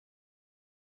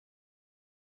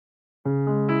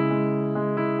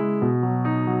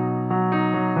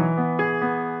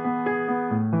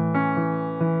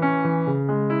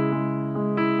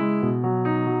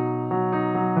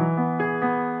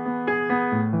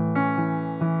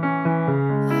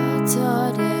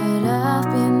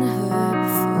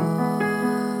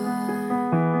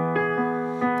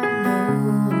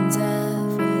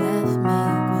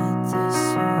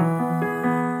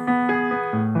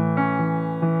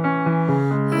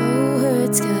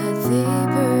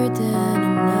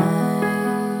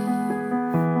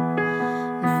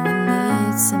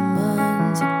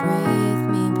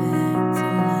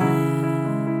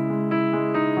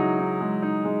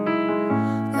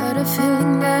a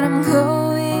feeling that I'm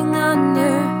going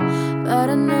under, but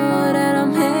I know that I'll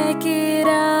make it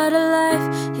out alive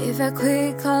if I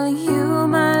quit calling you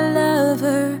my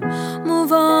lover.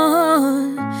 Move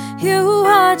on. You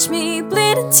watch me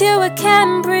bleed until I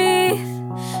can't breathe,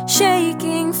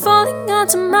 shaking, falling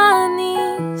onto my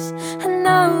knees. I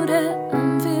know that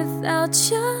I'm without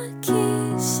your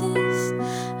kisses.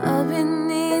 I'll be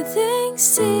needing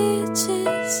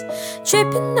stitches,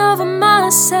 tripping over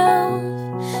myself,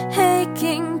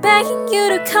 aching, begging you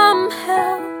to come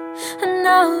help. I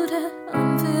know that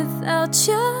I'm without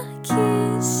your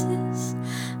kisses.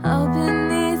 I'll be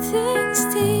needing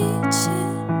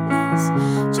stitches,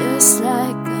 just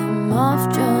like a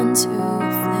moth drawn to a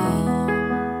flame.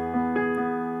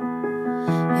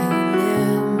 You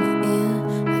lured me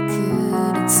in, I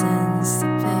couldn't sense the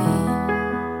pain.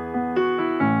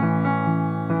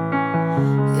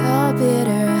 Your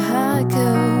bitter heart go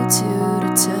to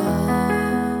the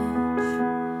touch,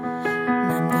 and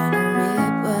I'm gonna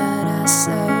rip what I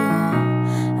sow.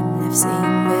 I'm left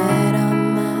seeing red on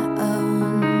my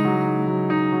own.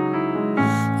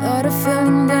 Got a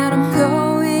feeling that I'm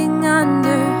going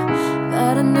under,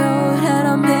 but I know that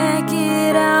I'll make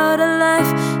it out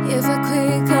alive if I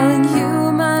quit calling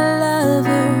you my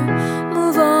lover.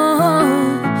 Move on.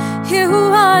 You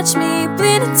watch me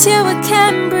bleed until I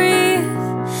can't breathe,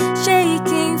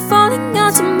 shaking, falling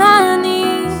onto my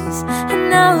knees. I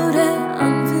know that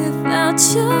I'm without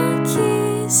your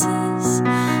kisses.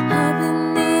 I've been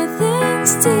needing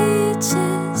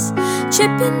stitches,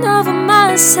 tripping over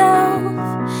myself,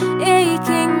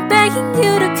 aching, begging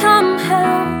you to come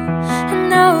help. I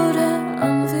know that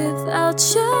I'm without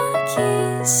your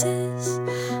kisses.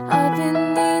 I've been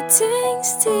needing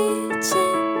stitches.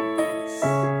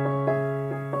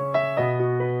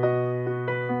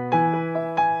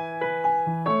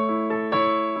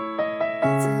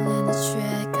 Need to learn the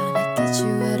track, gonna get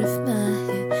you out of my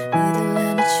head. Need to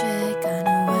learn the track,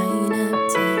 gonna wind up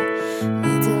dead.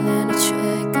 Need to learn the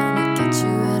track, gonna get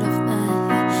you out of my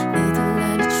head. Need to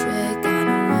learn the track,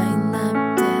 gonna wind up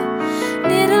dead.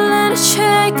 Need to learn the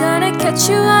track, gonna get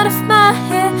you out